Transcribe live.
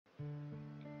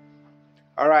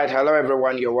All right, hello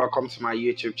everyone, you're welcome to my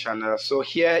YouTube channel. So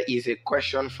here is a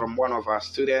question from one of our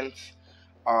students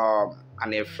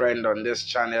and a friend on this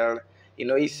channel.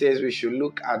 He says we should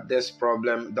look at this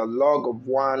problem: the log of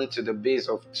 1 to the base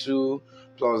of 2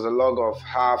 plus the log of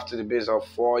half to the base of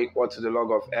 4 equal to the log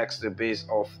of x to the base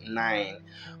of 9.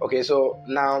 Okay, so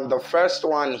now the first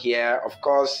one here, of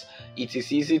course, it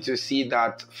is easy to see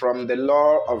that from the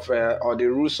law of or the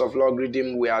rules of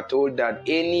logarithm, we are told that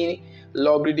any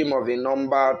logarithm of a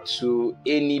number to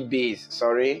any base,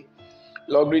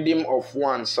 logarithm of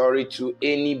 1 to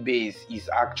any base is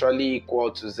actually equal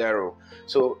to 0.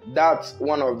 So that's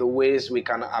one of the ways we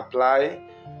can apply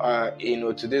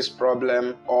to this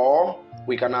problem, or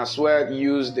we can as well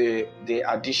use the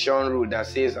addition rule that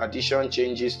says addition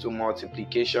changes to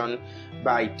multiplication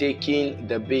by taking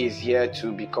the base here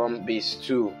to become base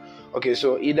 2. Okay,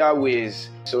 so either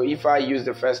ways, so if I use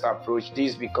the first approach,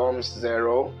 this becomes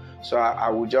 0. So I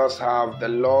will just have the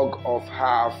log of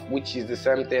half, which is the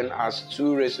same thing as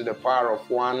 2 raised to the power of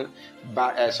 1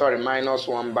 by minus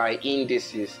 1 by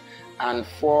indices, and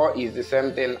 4 is the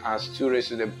same thing as 2 raised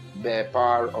to the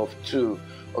power of 2.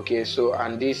 Okay, so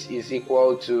and this is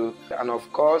equal to, and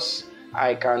of course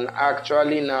I can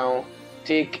actually now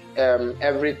take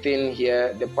everything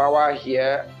here. The power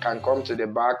here can come to the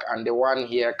back, and the one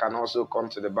here can also come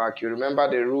to the back. You remember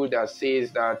the rule that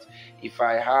says that if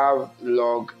I have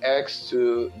log x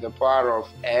to the power of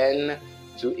n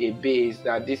to a base,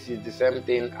 that this is the same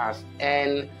thing as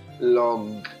n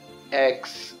log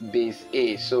x base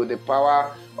a. So the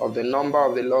power of the number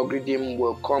of the logarithm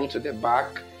will come to the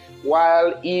back,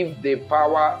 while if the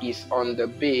power is on the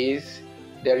base,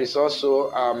 there is also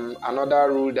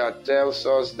another rule that tells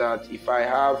us that if I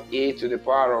have a to the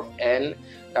power of n,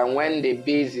 then when the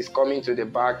base is coming to the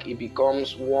back, it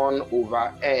becomes 1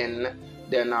 over n,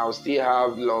 then I'll still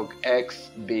have log x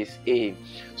base a.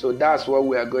 So that's what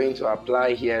we are going to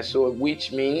apply here. So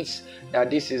which means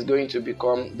that this is going to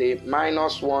become, the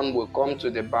minus 1 will come to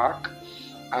the back,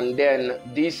 and then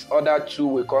this other 2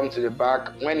 will come to the back.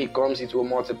 When it comes, it will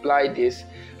multiply this.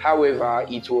 However,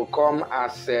 it will come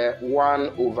as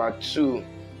 1 over 2.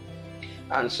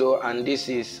 And this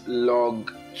is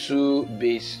log 2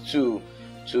 base 2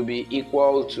 to be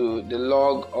equal to the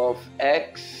log of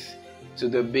x to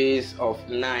the base of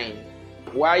 9.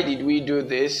 Why did we do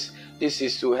this? This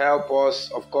is to help us.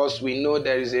 Of course, we know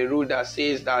there is a rule that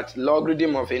says that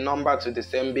logarithm of a number to the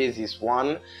same base is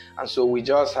 1. And so we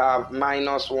just have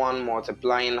minus 1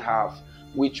 multiplying half,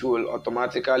 which will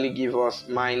automatically give us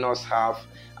minus half.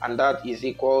 And that is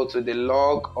equal to the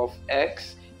log of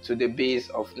x to the base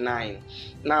of 9.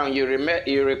 Now, you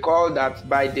recall that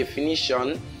by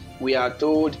definition, we are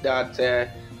told that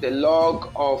the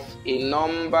log of a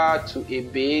number to a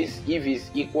base, if it's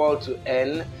equal to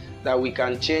n, that we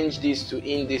can change this to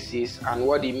indices, and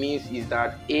what it means is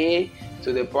that a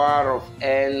to the power of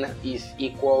n is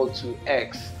equal to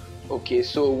x. Okay,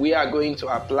 so we are going to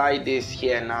apply this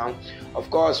here now.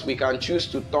 Of course, we can choose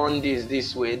to turn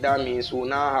this way. That means we'll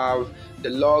now have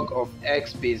the log of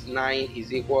x base 9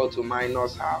 is equal to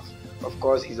minus half. Of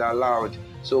course, is allowed.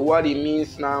 So what it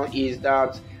means now is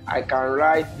that I can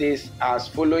write this as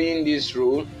following this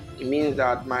rule. It means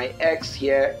that my x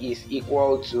here is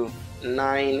equal to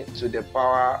 9 to the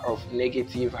power of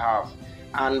negative half.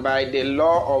 And by the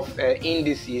law of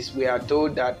indices, we are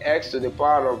told that x to the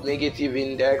power of negative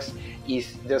index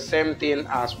is the same thing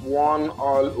as 1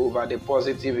 all over the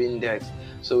positive index.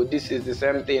 So this is the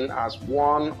same thing as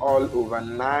 1 all over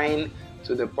 9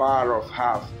 to the power of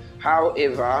half.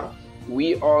 However,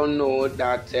 we all know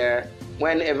that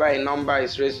whenever a number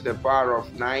is raised to the power of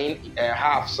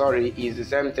half is the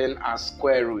same thing as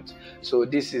square root. So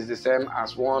this is the same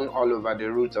as 1 all over the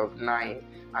root of 9,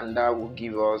 and that will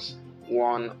give us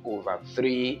 1 over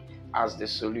 3 as the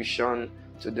solution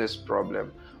to this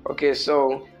problem. Okay,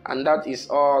 so and that is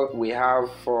all we have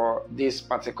for this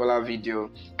particular video.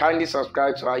 Kindly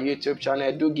subscribe to our YouTube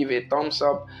channel. Do give a thumbs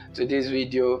up to this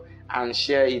video and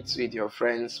share it with your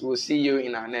friends. We'll see you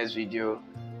in our next video.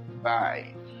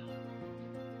 Bye.